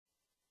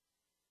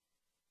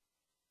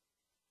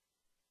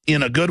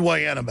in a good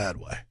way and a bad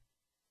way.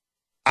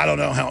 I don't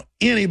know how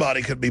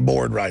anybody could be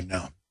bored right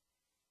now.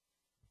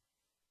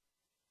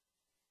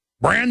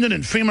 Brandon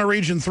in FEMA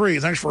Region 3,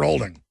 thanks for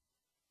holding.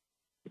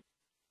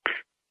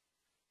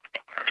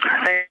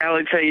 Hey,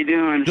 Alex, how you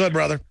doing? Good,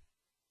 brother.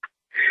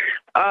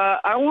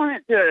 I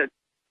wanted to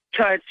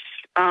touch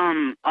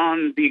on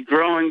the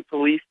growing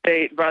police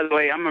state. By the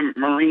way, I'm a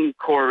Marine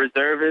Corps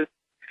reservist,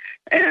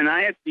 and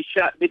I actually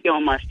shot video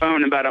on my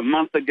phone about a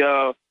month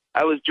ago.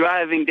 I was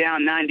driving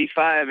down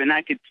 95, and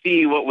I could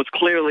see what was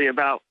clearly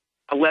about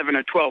 11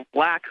 or 12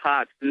 Black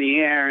Hawks in the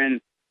air, and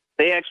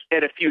they actually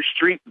had a few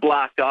streets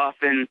blocked off,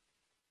 and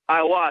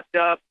I walked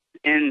up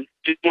and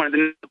just wanted to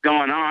know what's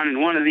going on,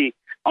 and one of the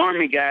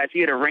Army guys, he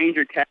had a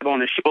Ranger tab on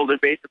his shoulder,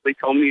 basically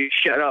told me to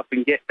shut up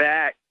and get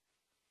back.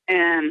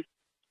 And,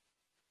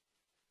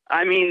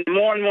 I mean,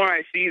 more and more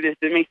I see this,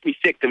 it makes me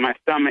sick to my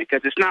stomach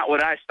because it's not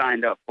what I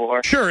signed up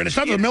for. Sure, and it's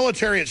not the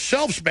military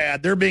itself's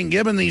bad. They're being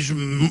given these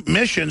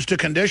missions to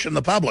condition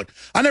the public.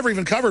 I never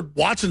even covered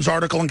Watson's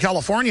article in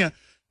California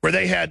where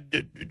they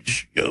had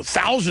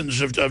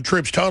thousands of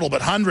troops total,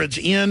 but hundreds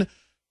in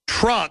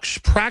trucks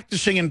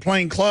practicing in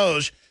plain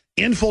clothes,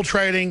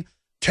 infiltrating,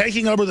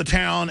 taking over the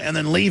town, and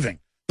then leaving.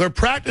 They're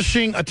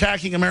practicing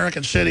attacking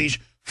American cities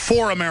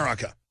for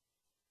America.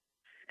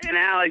 And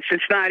Alex,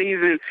 it's not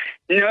even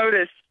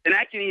noticed, and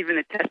I can even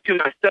attest to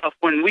myself,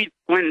 when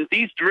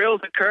these drills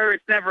occur,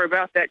 it's never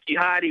about that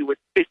jihadi with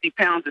 50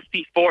 pounds of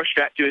C4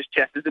 strapped to his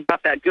chest. It's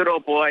about that good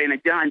old boy in a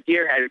John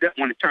Deere hat who doesn't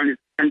want to turn his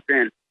guns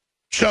in.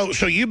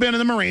 So you've been in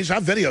the Marines.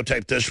 I've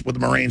videotaped this with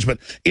the Marines, but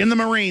in the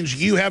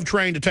Marines, you have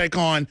trained to take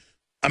on,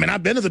 I mean,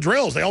 I've been to the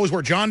drills. They always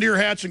wear John Deere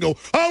hats and go,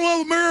 I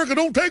love America,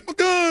 don't take my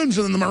guns.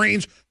 And then the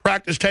Marines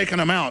practice taking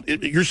them out.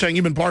 You're saying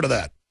you've been part of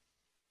that.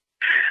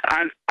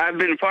 I've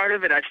been part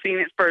of it. I've seen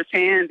it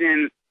firsthand.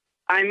 And,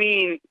 I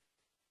mean,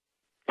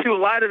 to a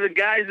lot of the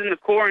guys in the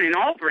Corps and in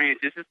all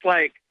branches, it's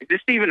like, is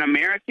this even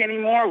America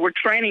anymore? We're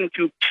training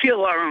to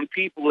kill our own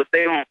people if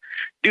they don't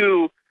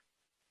do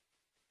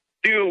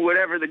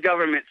whatever the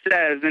government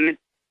says. And,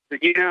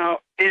 you know,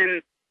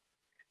 and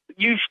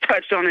you've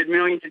touched on it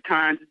millions of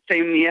times. The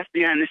same the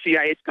FBI and the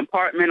CIA. It's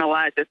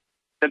compartmentalized at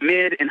the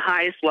mid and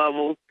highest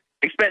levels,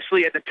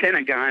 especially at the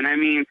Pentagon. I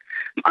mean,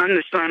 I'm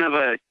the son of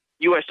a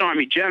U.S.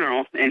 Army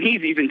general, and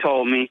he's even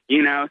told me,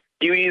 you know,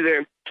 you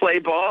either play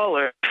ball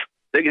or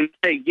they're going to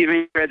say give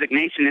me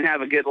resignation and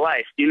have a good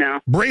life, you know.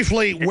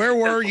 Briefly, where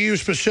were you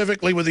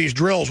specifically with these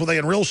drills? Were they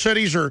in real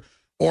cities or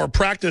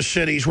practice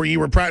cities where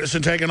you were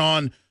practicing taking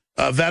on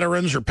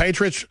veterans or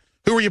patriots?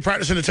 Who were you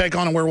practicing to take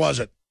on, and where was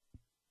it?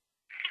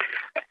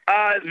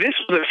 This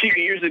was a few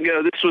years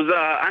ago. This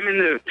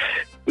was,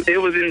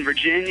 it was in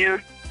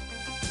Virginia.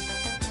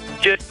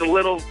 Just a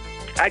little,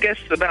 I guess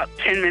about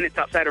 10 minutes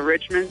outside of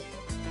Richmond.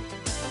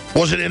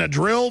 Was it in a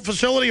drill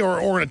facility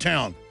or in a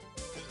town?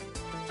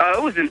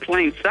 It was in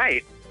plain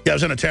sight. Yeah, it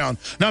was in a town.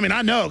 No, I mean,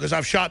 I know because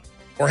I've shot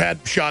or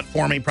had shot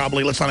for me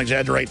probably, let's not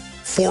exaggerate,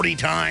 40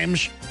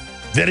 times.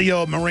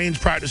 Video of Marines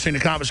practicing to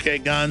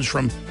confiscate guns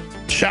from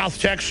South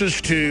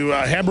Texas to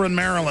Hebron,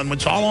 Maryland.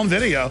 It's all on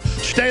video.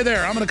 Stay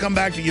there. I'm going to come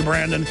back to you,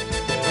 Brandon.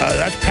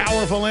 That's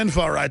powerful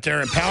info right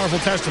there and powerful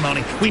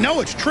testimony. We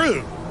know it's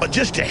true, but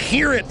just to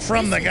hear it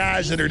from the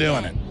guys that are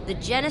doing it. The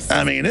Genesis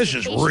I mean, this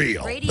is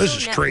real. This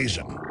is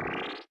treason.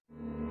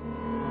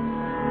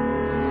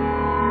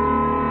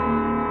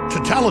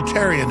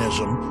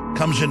 Totalitarianism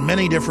comes in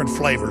many different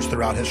flavors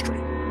throughout history.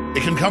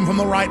 It can come from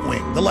the right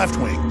wing, the left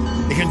wing.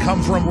 It can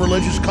come from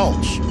religious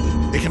cults.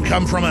 It can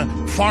come from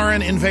a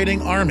foreign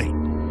invading army.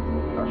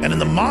 And in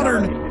the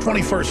modern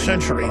 21st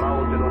century,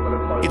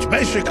 it's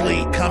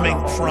basically coming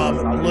from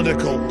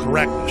political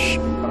correctness,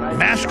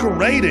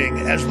 masquerading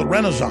as the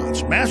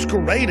Renaissance,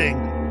 masquerading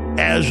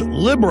as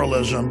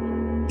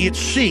liberalism. It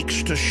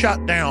seeks to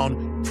shut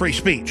down free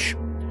speech.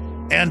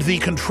 And the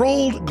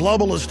controlled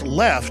globalist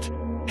left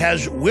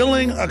has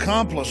willing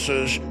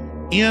accomplices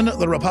in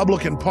the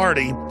Republican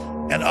Party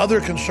and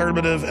other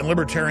conservative and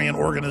libertarian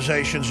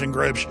organizations and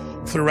groups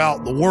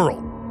throughout the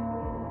world.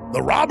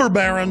 The robber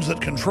barons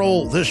that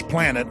control this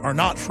planet are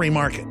not free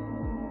market.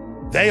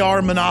 They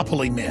are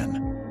monopoly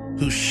men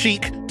who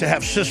seek to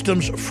have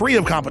systems free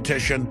of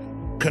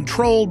competition,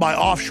 controlled by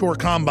offshore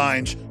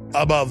combines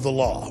above the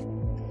law.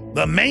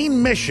 The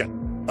main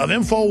mission of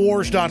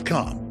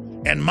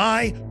Infowars.com and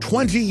my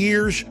 20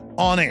 years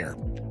on air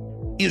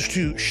is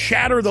to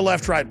shatter the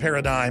left-right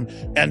paradigm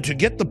and to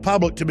get the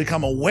public to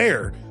become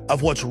aware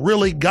of what's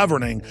really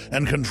governing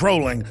and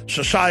controlling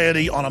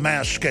society on a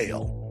mass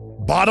scale.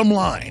 Bottom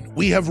line,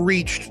 we have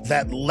reached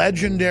that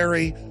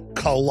legendary,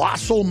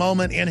 colossal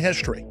moment in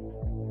history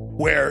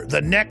where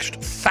the next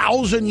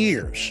 1,000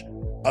 years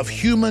of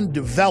human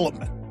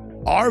development,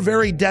 our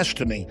very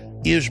destiny,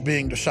 is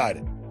being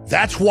decided.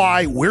 That's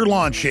why we're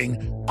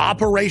launching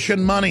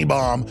Operation Money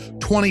Bomb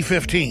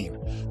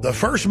 2015. The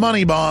first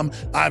money bomb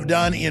I've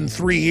done in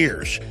 3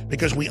 years,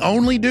 because we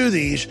only do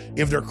these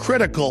if they're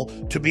critical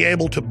to be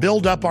able to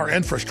build up our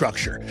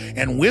infrastructure.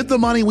 And with the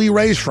money we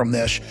raise from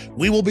this,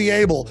 we will be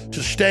able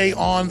to stay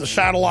on the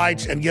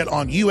satellites and get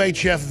on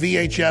UHF,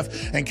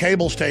 VHF, and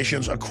cable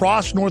stations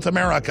across North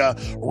America,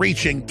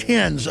 reaching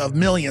tens of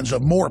millions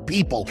of more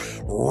people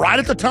right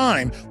at the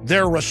time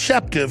they're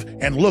receptive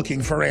and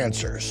looking for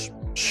answers.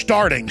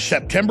 Starting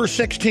September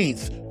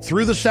 16th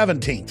through the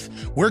 17th,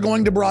 we're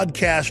going to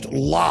broadcast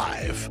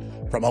live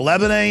from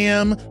 11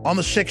 a.m. on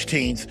the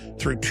 16th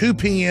through 2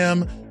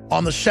 p.m.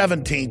 on the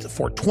 17th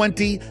for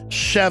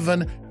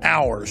 27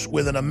 hours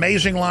with an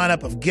amazing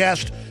lineup of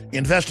guests,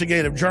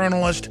 investigative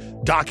journalists,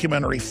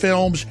 documentary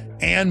films,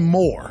 and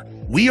more.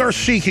 We are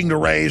seeking to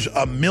raise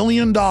 $1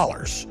 million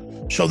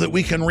so that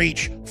we can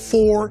reach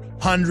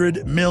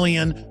 400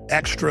 million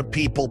extra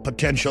people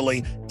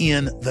potentially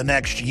in the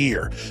next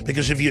year.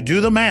 Because if you do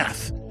the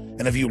math,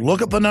 and if you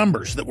look at the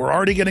numbers that we're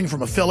already getting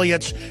from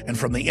affiliates and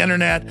from the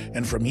internet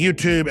and from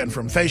YouTube and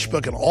from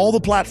Facebook and all the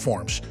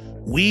platforms,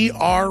 we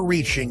are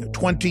reaching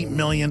 20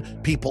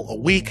 million people a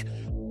week.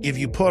 If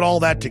you put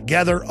all that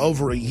together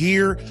over a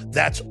year,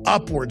 that's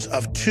upwards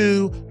of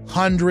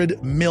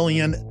 200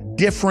 million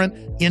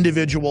different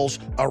individuals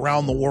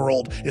around the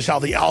world is how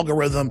the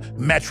algorithm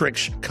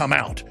metrics come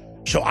out.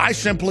 So I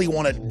simply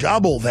want to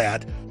double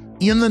that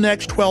in the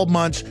next 12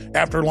 months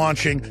after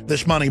launching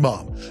this money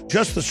bomb.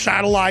 Just the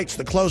satellites,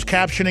 the closed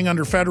captioning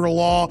under federal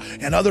law,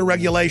 and other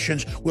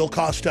regulations will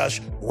cost us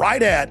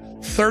right at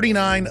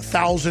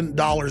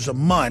 $39,000 a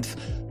month,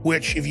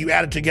 which, if you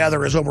add it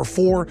together, is over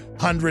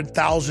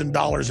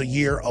 $400,000 a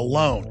year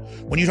alone.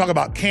 When you talk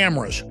about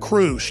cameras,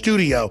 crew,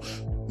 studio,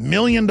 $1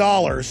 million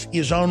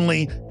is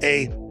only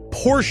a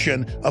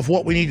portion of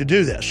what we need to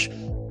do this.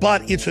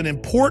 But it's an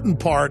important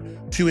part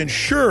to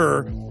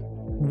ensure,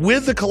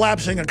 with the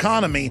collapsing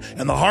economy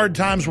and the hard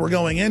times we're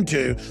going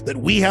into, that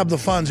we have the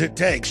funds it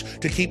takes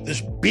to keep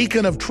this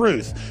beacon of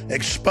truth,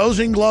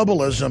 exposing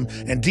globalism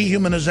and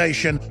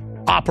dehumanization,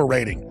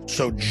 operating.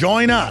 So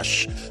join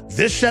us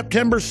this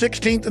September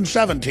 16th and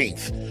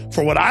 17th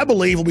for what I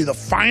believe will be the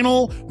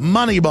final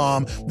money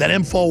bomb that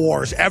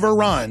InfoWars ever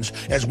runs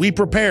as we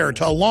prepare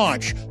to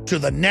launch to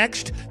the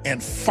next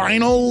and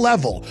final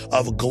level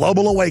of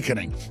global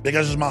awakening.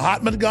 Because as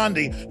Mahatma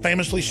Gandhi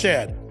famously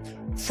said,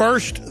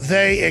 first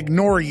they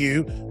ignore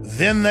you,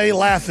 then they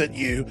laugh at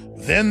you,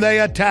 then they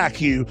attack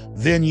you,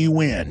 then you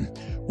win.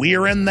 We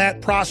are in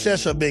that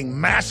process of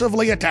being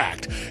massively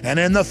attacked, and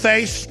in the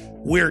face,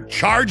 we're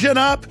charging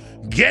up,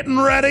 getting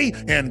ready,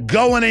 and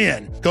going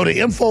in. Go to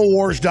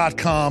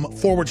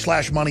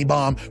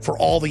Infowars.com/moneybomb for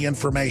all the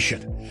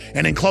information.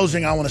 And in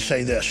closing, I want to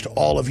say this to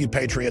all of you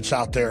patriots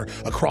out there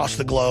across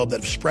the globe that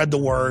have spread the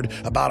word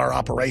about our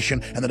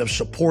operation and that have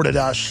supported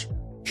us.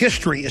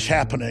 History is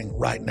happening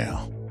right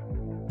now.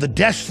 The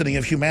destiny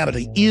of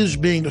humanity is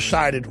being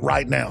decided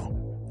right now.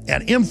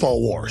 And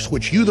InfoWars,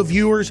 which you, the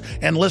viewers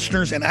and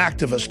listeners and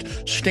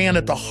activists, stand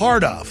at the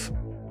heart of,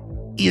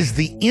 is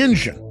the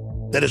engine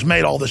that has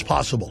made all this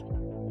possible.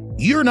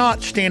 You're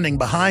not standing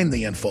behind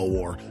the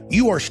InfoWar.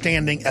 You are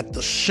standing at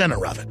the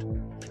center of it.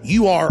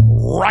 You are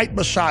right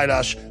beside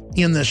us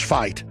in this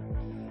fight.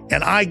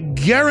 And I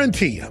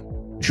guarantee you,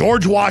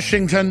 George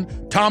Washington,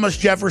 Thomas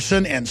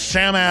Jefferson, and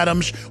Sam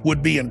Adams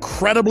would be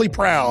incredibly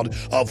proud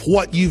of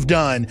what you've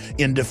done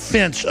in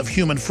defense of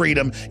human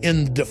freedom,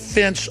 in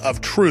defense of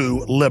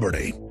true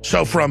liberty.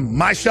 So from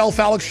myself,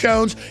 Alex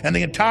Jones, and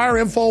the entire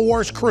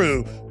InfoWars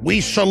crew, we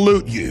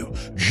salute you.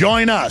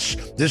 Join us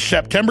this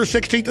September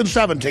 16th and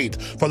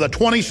 17th for the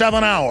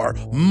 27-hour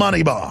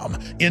money bomb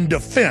in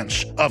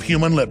defense of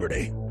human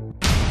liberty.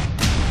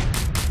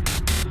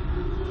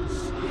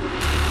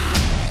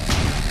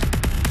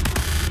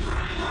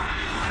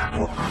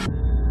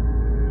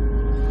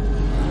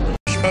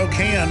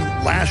 Spokane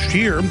last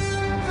year.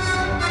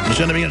 He's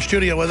going to be in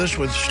studio with us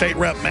with State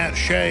Rep Matt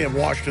Shea of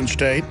Washington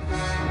State.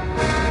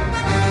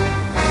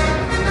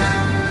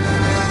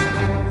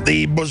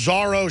 The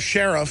bizarro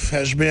sheriff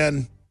has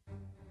been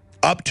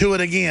up to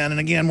it again. And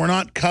again, we're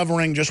not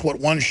covering just what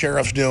one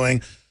sheriff's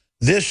doing.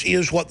 This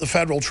is what the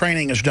federal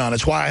training has done.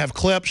 It's why I have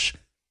clips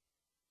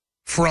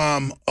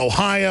from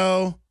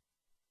Ohio,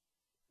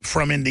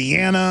 from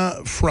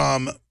Indiana,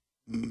 from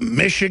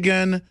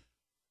Michigan,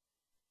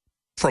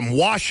 from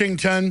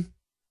Washington,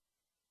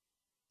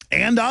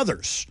 and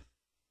others,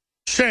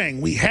 saying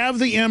we have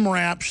the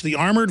MRAPs, the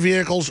armored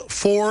vehicles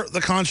for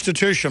the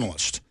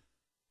constitutionalist.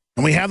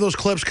 And we have those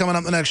clips coming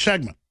up in the next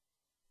segment.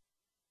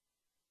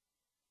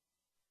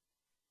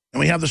 And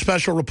we have the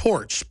special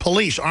reports,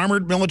 police,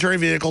 armored military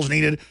vehicles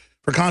needed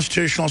for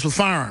constitutionalists with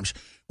firearms.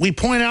 We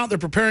point out they're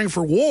preparing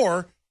for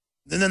war,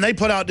 and then they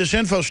put out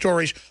disinfo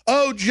stories.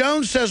 Oh,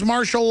 Jones says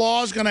martial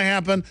law is going to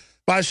happen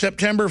by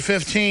September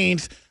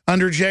 15th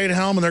under Jade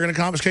Helm, and they're going to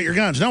confiscate your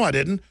guns. No, I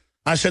didn't.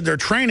 I said they're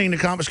training to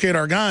confiscate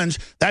our guns.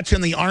 That's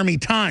in the Army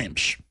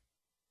Times.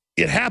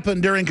 It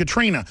happened during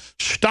Katrina.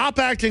 Stop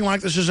acting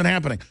like this isn't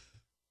happening.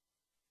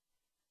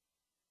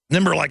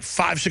 Remember, like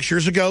 5-6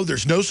 years ago,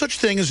 there's no such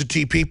thing as a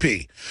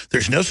TPP.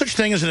 There's no such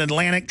thing as an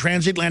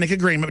transatlantic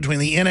agreement between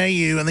the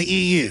NAU and the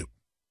EU.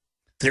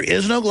 There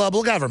is no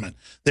global government.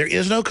 There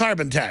is no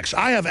carbon tax.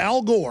 I have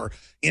Al Gore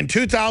in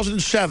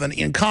 2007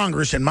 in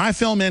Congress in my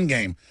film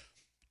Endgame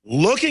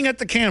looking at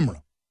the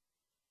camera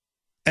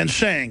and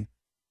saying,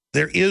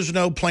 there is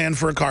no plan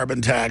for a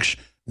carbon tax.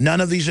 None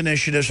of these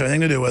initiatives have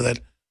anything to do with it.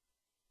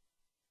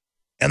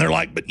 And they're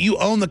like, but you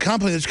own the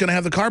company that's going to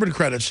have the carbon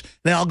credits.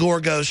 And Al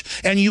Gore goes,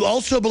 and you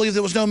also believe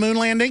there was no moon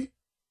landing?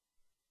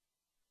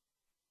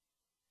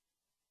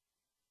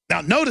 Now,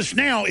 notice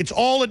now, it's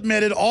all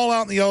admitted, all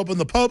out in the open,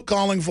 the Pope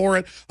calling for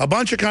it. A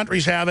bunch of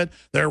countries have it.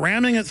 They're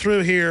ramming it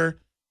through here.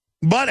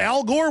 But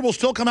Al Gore will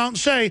still come out and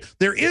say,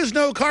 there is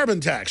no carbon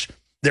tax.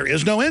 There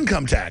is no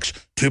income tax.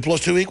 2 +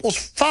 2 =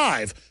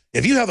 5.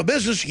 If you have a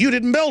business, you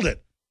didn't build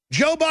it.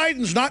 Joe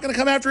Biden's not going to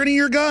come after any of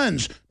your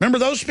guns. Remember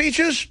those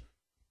speeches?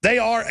 They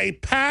are a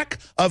pack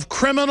of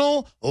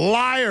criminal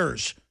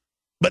liars.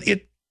 But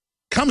it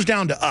comes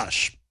down to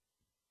us.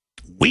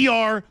 We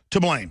are to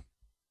blame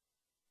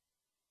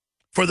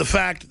for the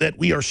fact that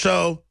we are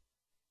so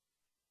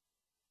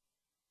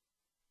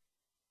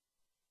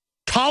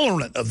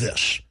tolerant of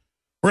this.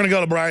 We're going to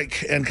go to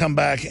break and come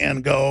back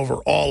and go over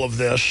all of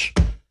this.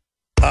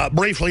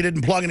 Briefly,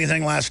 didn't plug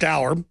anything last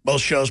hour.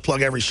 Both shows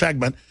plug every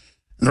segment.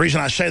 And the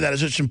reason I say that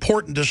is it's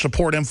important to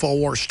support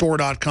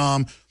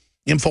InfoWarsStore.com.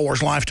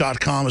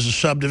 InfoWarsLife.com is a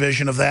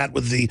subdivision of that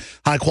with the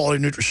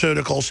high-quality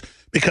nutraceuticals,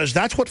 because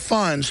that's what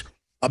funds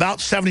about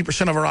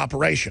 70% of our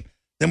operation.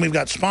 Then we've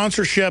got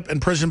sponsorship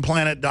and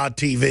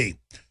PrisonPlanet.tv.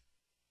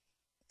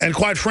 And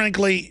quite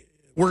frankly,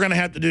 we're going to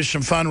have to do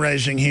some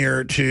fundraising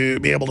here to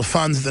be able to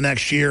fund the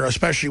next year,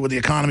 especially with the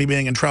economy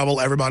being in trouble.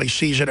 Everybody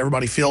sees it.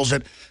 Everybody feels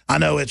it. I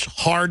know it's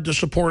hard to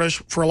support us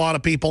for a lot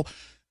of people.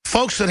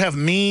 Folks that have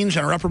means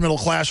and are upper middle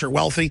class or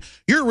wealthy,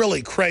 you're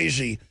really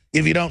crazy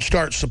if you don't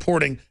start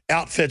supporting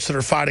outfits that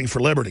are fighting for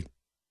liberty.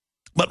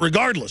 But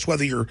regardless,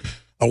 whether you're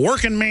a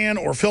working man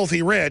or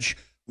filthy rich,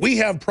 we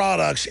have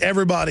products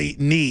everybody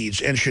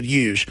needs and should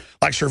use,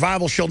 like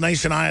Survival Shield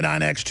Nascent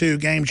Iodine X2,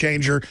 game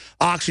changer,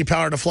 Oxy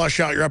Power to flush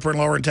out your upper and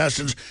lower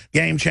intestines,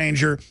 game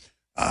changer,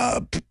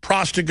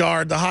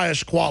 Prostagard, the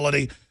highest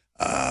quality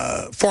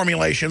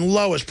formulation,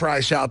 lowest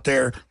price out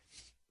there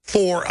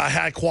for a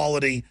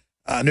high-quality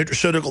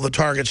nutraceutical that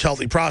targets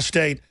healthy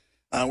prostate.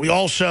 We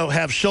also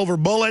have Silver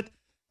Bullet,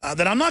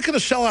 that I'm not going to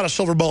sell out a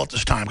Silver Bullet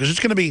this time because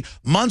it's going to be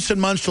months and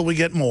months till we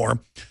get more.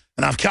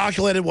 And I've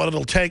calculated what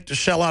it'll take to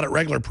sell out at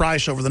regular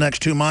price over the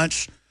next 2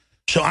 months.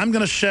 So I'm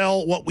going to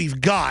sell what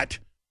we've got,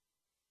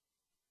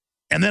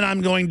 and then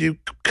I'm going to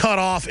cut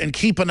off and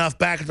keep enough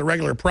back at the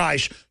regular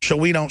price so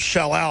we don't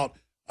sell out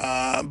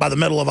by the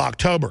middle of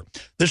October.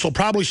 This will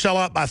probably sell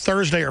out by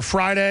Thursday or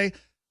Friday.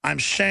 I'm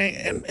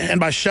saying, and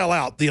by sell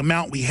out, the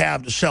amount we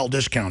have to sell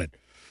discounted.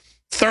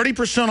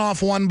 30%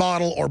 off one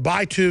bottle, or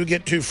buy 2,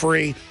 get 2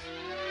 free.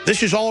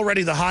 This is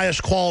already the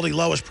highest quality,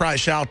 lowest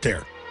price out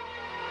there,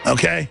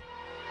 okay?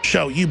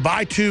 So you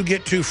buy 2,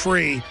 get 2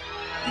 free.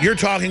 You're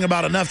talking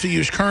about enough to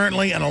use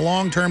currently and a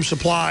long-term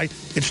supply.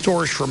 It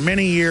stores for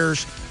many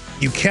years.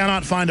 You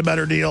cannot find a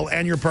better deal,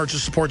 and your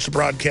purchase supports the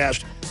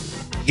broadcast.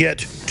 Get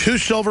 2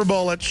 Silver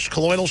Bullets,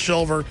 colloidal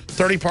silver,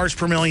 30 parts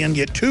per million.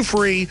 Get 2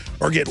 free,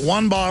 or get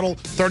 1 bottle,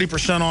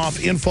 30% off,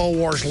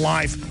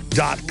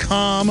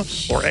 InfoWarsLife.com or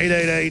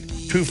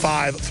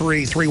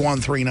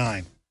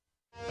 888-253-3139.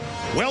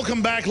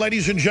 Welcome back,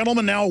 ladies and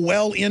gentlemen. Now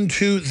well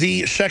into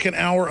the second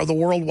hour of the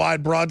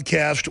worldwide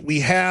broadcast.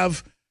 We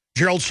have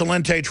Gerald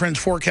Celente, trends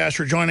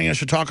forecaster, joining us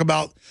to talk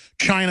about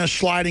China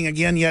sliding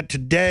again yet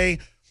today.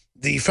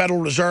 The Federal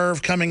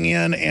Reserve coming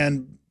in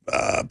and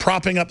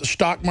propping up the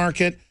stock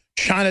market.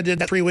 China did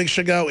that 3 weeks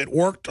ago. It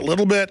worked a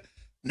little bit.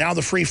 Now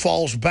the free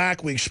fall's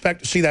back. We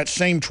expect to see that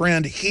same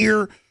trend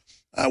here.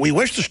 We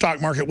wish the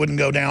stock market wouldn't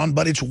go down,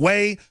 but it's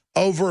way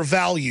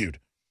overvalued.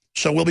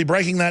 So we'll be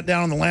breaking that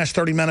down in the last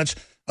 30 minutes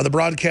of the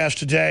broadcast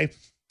today.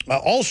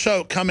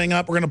 Also coming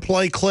up, we're going to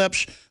play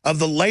clips of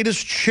the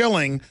latest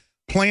chilling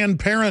Planned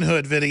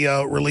Parenthood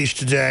video released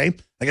today.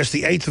 I guess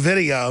the 8th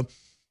video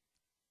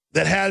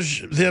that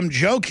has them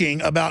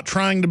joking about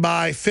trying to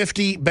buy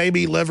 50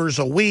 baby livers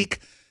a week,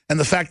 and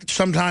the fact that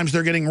sometimes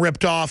they're getting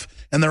ripped off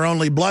and they're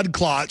only blood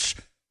clots.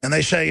 And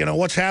they say, you know,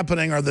 what's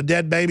happening? Are the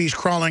dead babies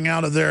crawling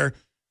out of their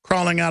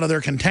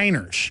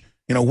containers?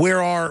 You know,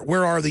 where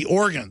are the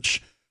organs?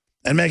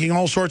 And making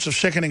all sorts of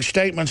sickening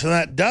statements. And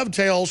that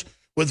dovetails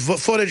with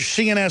footage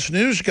CNS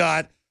News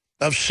got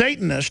of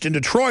Satanists in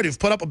Detroit who've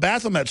put up a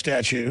Baphomet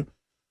statue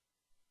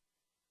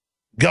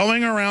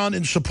going around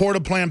in support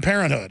of Planned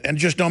Parenthood. And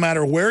just no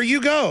matter where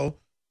you go,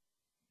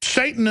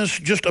 Satanists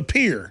just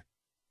appear.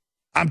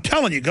 I'm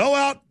telling you, go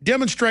out,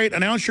 demonstrate,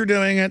 announce you're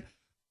doing it.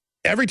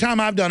 Every time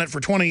I've done it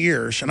for 20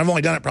 years, and I've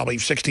only done it probably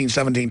 16,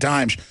 17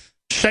 times,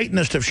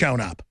 Satanists have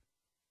shown up.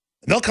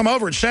 They'll come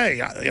over and say,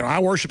 you know, I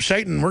worship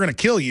Satan, we're going to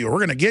kill you, or we're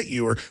going to get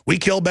you, or we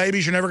kill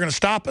babies, you're never going to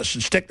stop us,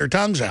 and stick their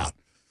tongues out.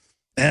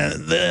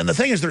 And the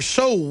thing is, they're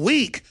so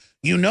weak,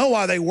 you know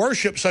why they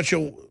worship such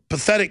a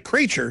pathetic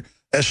creature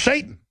as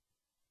Satan.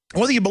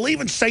 Whether you believe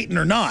in Satan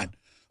or not,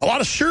 A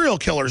lot of serial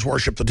killers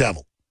worship the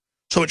devil.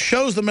 So it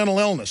shows the mental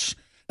illness.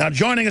 Now,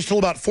 joining us till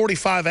about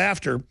 45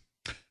 after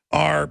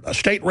are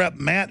State Rep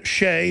Matt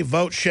Shea,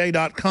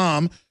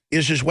 voteshea.com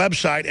is his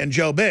website, and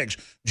Joe Biggs.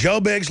 Joe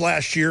Biggs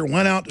last year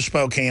went out to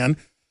Spokane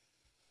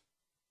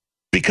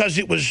because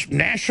it was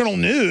national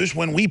news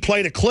when we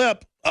played a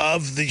clip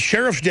of the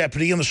sheriff's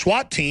deputy and the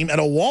SWAT team at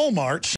a Walmart